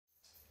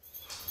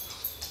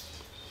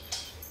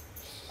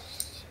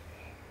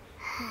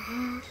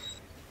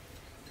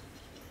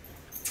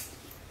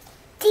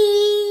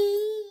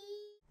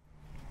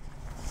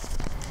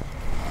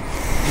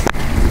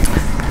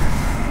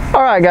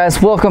Alright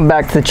guys, welcome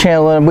back to the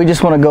channel, and we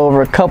just want to go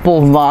over a couple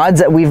of mods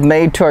that we've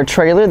made to our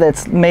trailer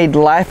that's made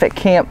life at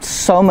camp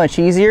so much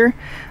easier.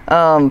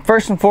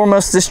 First and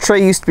foremost, this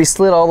tray used to be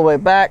slid all the way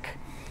back.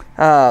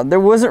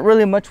 There wasn't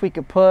really much we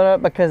could put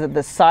up because of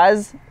the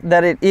size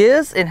that it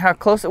is and how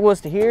close it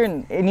was to here,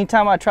 and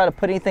anytime I try to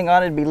put anything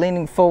on it, it'd be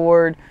leaning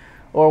forward,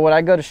 or when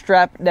I go to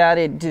strap it down,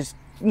 it just,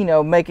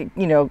 make it,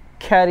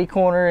 catty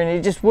corner, and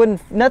it just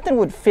nothing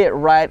would fit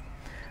right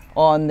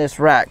on this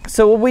rack.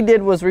 So what we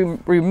did was we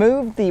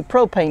removed the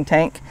propane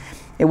tank,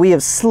 and we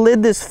have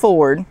slid this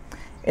forward,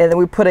 and then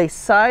we put a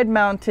side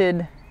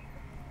mounted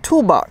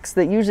toolbox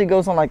that usually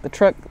goes on like the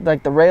truck,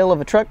 like the rail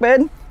of a truck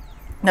bed.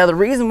 Now the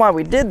reason why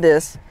we did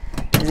this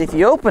is if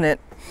you open it,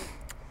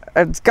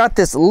 it's got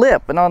this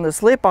lip, and on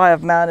this lip I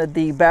have mounted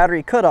the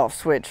battery cutoff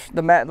switch,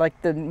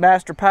 like the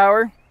master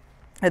power,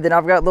 and then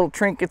I've got little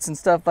trinkets and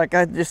stuff like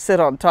I just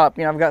sit on top.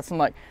 I've got some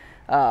like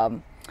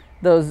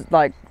those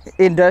like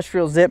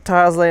industrial zip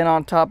ties laying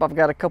on top. I've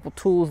got a couple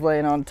tools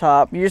laying on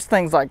top, just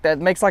things like that.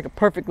 It makes like a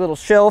perfect little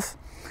shelf.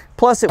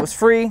 Plus it was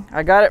free.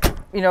 I got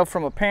it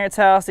from a parent's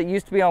house. It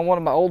used to be on one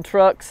of my old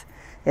trucks,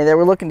 and they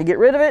were looking to get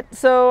rid of it,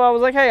 so I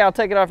was like, hey, I'll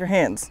take it off your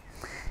hands.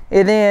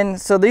 And then,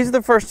 so these are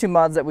the first two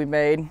mods that we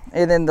made.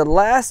 And then the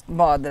last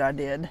mod that I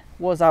did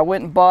was I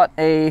went and bought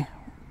a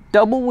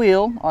double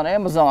wheel on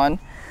Amazon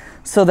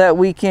so that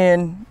we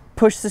can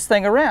push this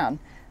thing around.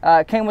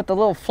 It came with the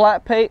little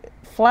flat plate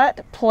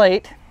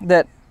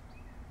that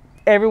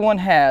everyone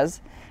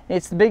has.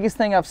 It's the biggest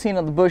thing I've seen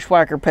on the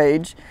Bushwacker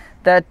page,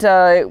 that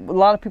a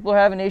lot of people are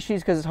having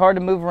issues because it's hard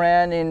to move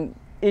around, and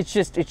it's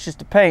just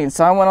a pain.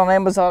 So I went on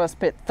Amazon, I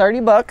spent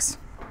 30 bucks,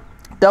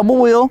 double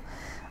wheel.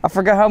 I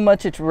forgot how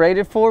much it's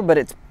rated for, but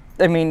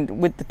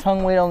with the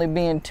tongue weight only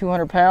being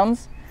 200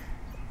 pounds,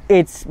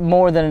 it's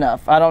more than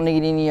enough. I don't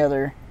need any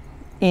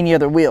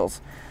other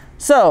wheels.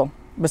 So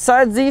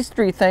besides these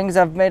three things,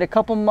 I've made a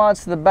couple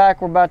mods to the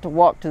back. We're about to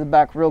walk to the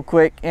back real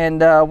quick,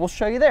 and we'll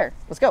show you there.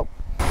 Let's go.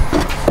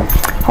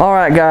 All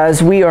right,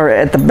 guys, we are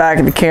at the back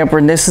of the camper,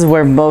 and this is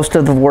where most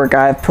of the work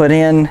I've put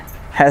in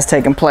has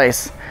taken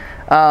place.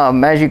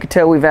 As you can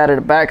tell, we've added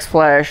a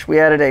backsplash. We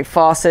added a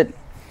faucet.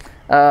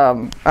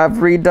 I've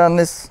redone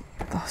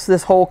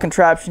this whole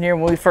contraption here.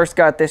 When we first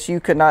got this, you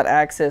could not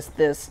access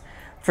this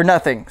for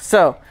nothing.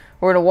 So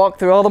we're gonna walk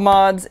through all the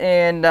mods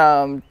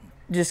and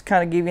just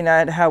kind of give you an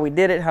idea how we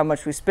did it, how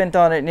much we spent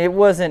on it, and it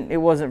wasn't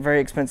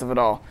very expensive at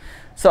all.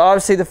 So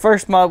obviously the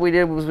first mod we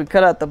did was we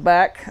cut out the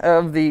back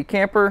of the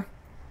camper,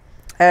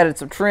 added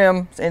some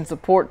trim and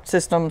support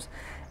systems,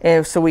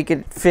 and so we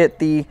could fit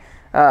the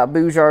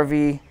Bouge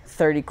RV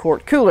 30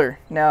 quart cooler.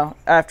 Now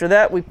after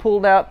that, we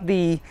pulled out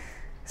the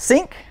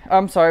sink.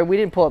 I'm sorry, we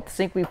didn't pull out the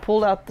sink, we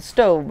pulled out the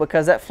stove,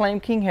 because that Flame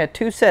King had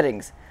two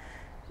settings: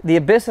 the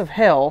abyss of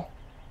hell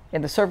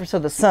and the surface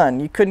of the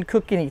sun. You couldn't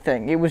cook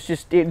anything.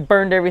 It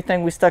burned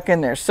everything we stuck in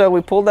there. So we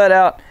pulled that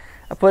out,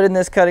 I put in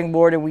this cutting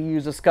board, and we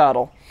used a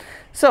scuttle.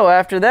 So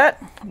after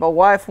that, my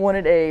wife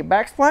wanted a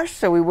backsplash,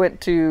 so we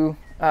went to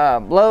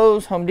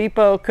Lowe's, Home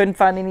Depot, couldn't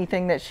find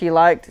anything that she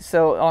liked.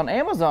 So on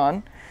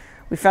Amazon,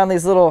 we found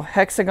these little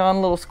hexagon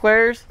little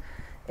squares,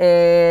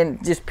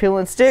 and just peel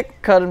and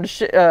stick, cut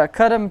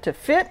them to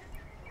fit,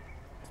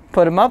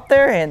 put them up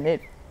there, and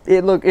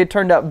it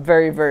turned out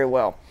very, very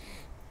well.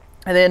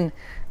 And then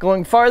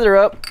going farther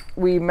up,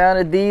 we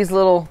mounted these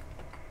little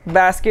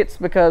baskets,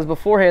 because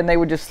beforehand they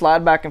would just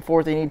slide back and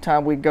forth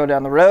anytime we'd go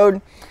down the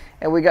road,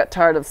 and we got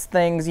tired of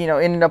things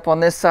ending up on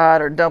this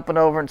side or dumping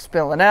over and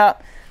spilling out.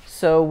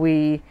 So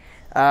we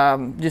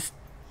just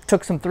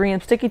took some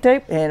 3M sticky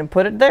tape and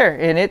put it there,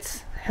 and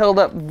it's held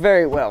up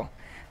very well.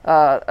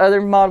 Other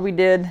mod we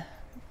did,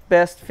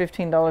 best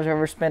 $15 I've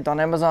ever spent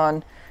on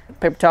Amazon,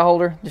 paper towel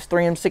holder, just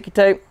 3M sticky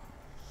tape.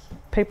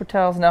 Paper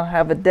towels now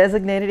have a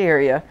designated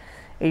area.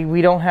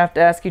 We don't have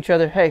to ask each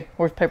other, hey,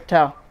 where's paper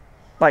towel,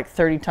 like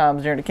 30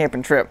 times during the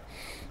camping trip.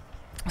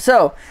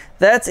 So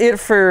that's it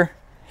for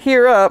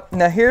here up.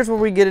 Now here's where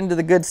we get into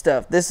the good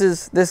stuff. This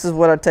is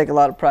what I take a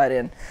lot of pride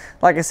in.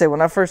 Like I said,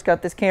 when I first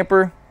got this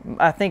camper,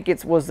 I think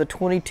it was the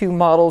 22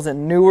 models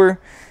and newer.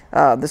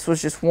 This was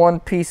just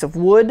one piece of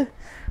wood.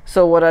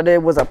 So what I did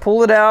was I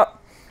pulled it out,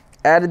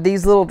 added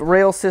these little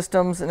rail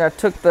systems, and I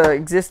took the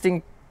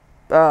existing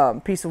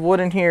piece of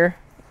wood in here,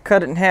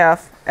 cut it in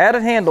half,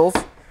 added handles,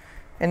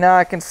 and now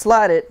I can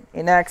slide it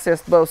and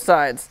access both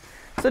sides.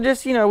 So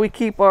just, we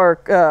keep our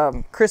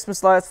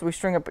Christmas lights that we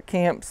string up at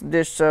camp, some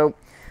dish soap,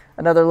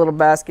 another little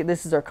basket.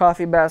 This is our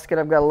coffee basket.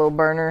 I've got a little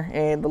burner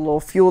and the little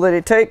fuel that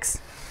it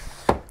takes.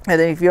 And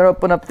then if you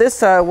open up this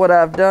side, what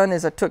I've done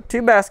is I took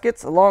two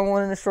baskets, a long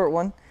one and a short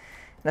one,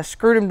 and I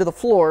screwed them to the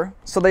floor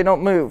so they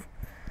don't move.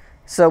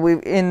 So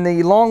in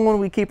the long one,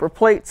 we keep our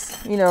plates,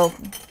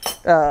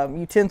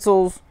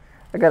 utensils.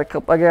 I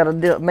got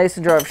a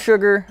mason jar of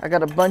sugar. I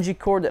got a bungee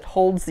cord that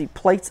holds the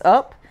plates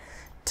up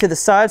to the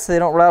side so they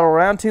don't rattle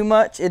around too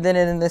much. And then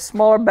in this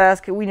smaller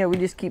basket, we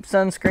just keep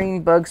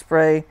sunscreen, bug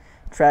spray,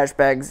 trash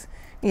bags,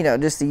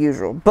 just the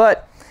usual.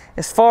 But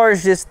as far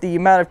as just the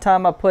amount of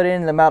time I put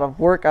in, the amount of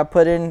work I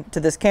put into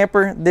this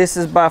camper, this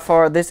is by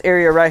far, this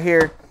area right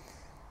here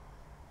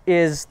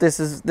this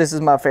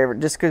is my favorite,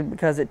 just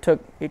because it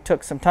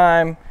took some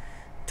time,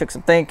 took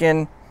some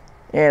thinking,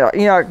 and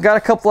you know, I got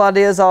a couple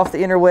ideas off the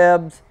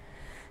interwebs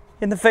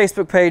in the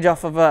Facebook page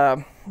off of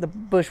the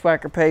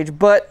Bushwacker page,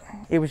 but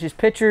it was just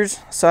pictures,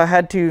 so I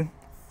had to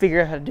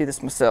figure out how to do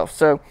this myself.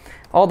 So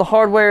all the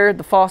hardware,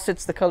 the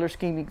faucets, the color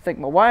scheme, you can thank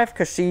my wife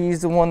because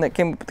she's the one that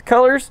came up with the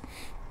colors,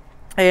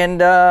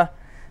 and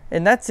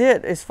that's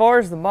it. As far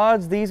as the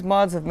mods, these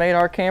mods have made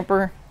our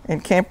camper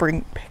and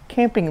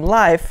camping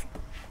life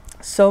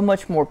so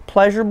much more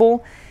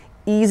pleasurable,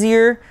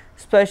 easier,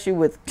 especially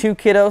with 2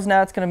 kiddos.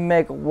 Now it's going to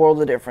make a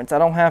world of difference. I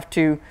don't have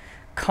to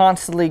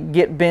constantly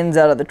get bins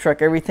out of the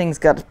truck. Everything's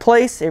got a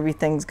place.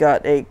 Everything's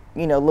got a,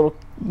 you know, little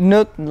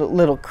nook,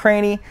 little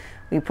cranny.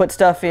 We put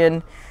stuff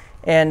in,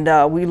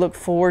 and we look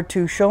forward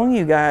to showing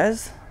you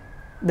guys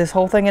this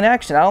whole thing in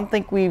action. I don't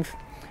think we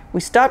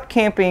stopped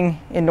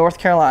camping in North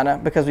Carolina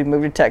because we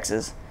moved to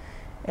Texas,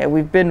 and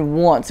we've been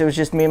once. It was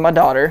just me and my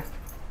daughter,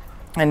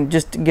 and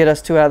just to get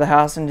us 2 out of the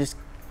house and just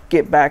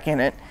get back in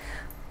it.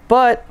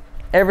 But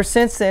ever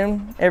since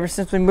then, ever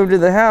since we moved to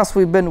the house,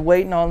 we've been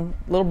waiting on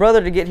little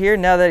brother to get here.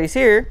 Now that he's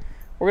here,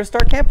 we're gonna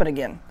start camping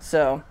again.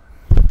 So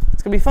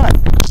it's gonna be fun.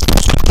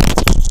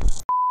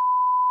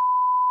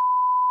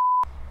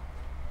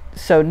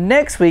 So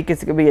next week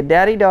it's gonna be a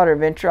daddy-daughter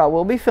adventure. I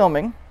will be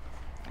filming.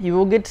 You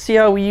will get to see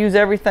how we use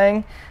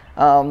everything.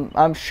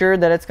 I'm sure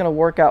that it's gonna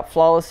work out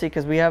flawlessly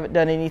because we haven't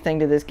done anything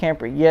to this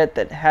camper yet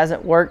that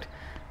hasn't worked.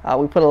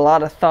 We put a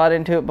lot of thought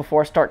into it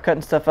before I start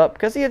cutting stuff up,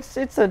 because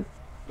it's a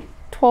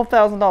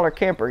 $12,000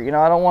 camper. You know,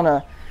 I don't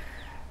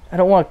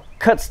want to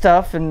cut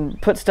stuff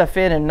and put stuff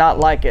in and not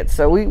like it.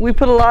 So we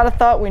put a lot of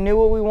thought. We knew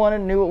what we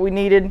wanted, knew what we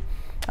needed.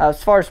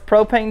 As far as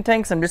propane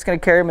tanks, I'm just going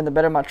to carry them in the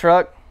bed of my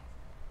truck.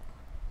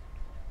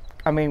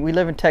 I mean, we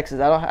live in Texas.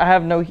 I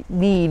have no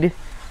need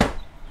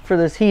for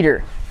this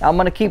heater. I'm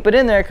going to keep it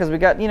in there because we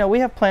got, you know, we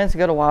have plans to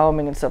go to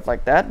Wyoming and stuff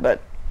like that.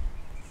 But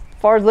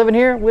as far as living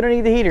here, we don't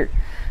need the heater.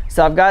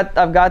 So I've got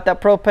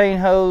that propane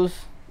hose,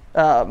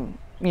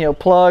 you know,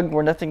 plug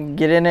where nothing can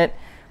get in it.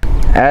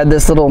 Add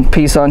this little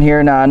piece on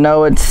here. Now I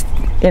know it's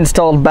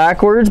installed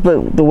backwards,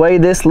 but the way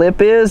this lip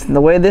is,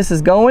 the way this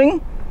is going,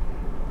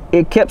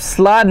 it kept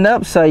sliding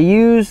up. So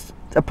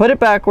I put it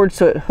backwards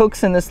so it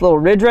hooks in this little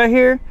ridge right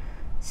here,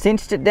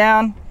 cinched it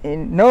down,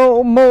 and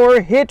no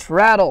more hitch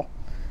rattle.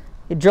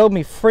 It drove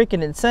me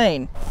freaking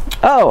insane.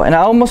 Oh, and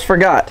I almost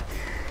forgot.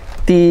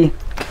 This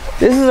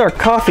is our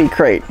coffee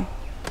crate.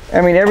 I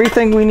mean,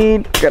 everything we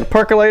need. We got a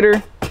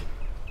percolator,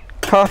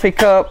 coffee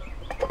cup,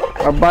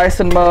 our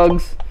bison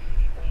mugs,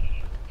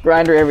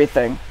 grinder,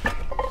 everything.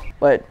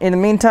 But in the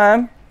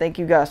meantime, thank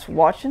you guys for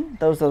watching.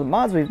 Those are the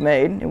mods we've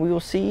made, and we will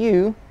see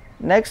you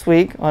next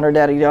week on our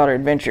daddy-daughter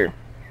adventure.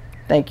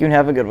 Thank you and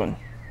have a good one.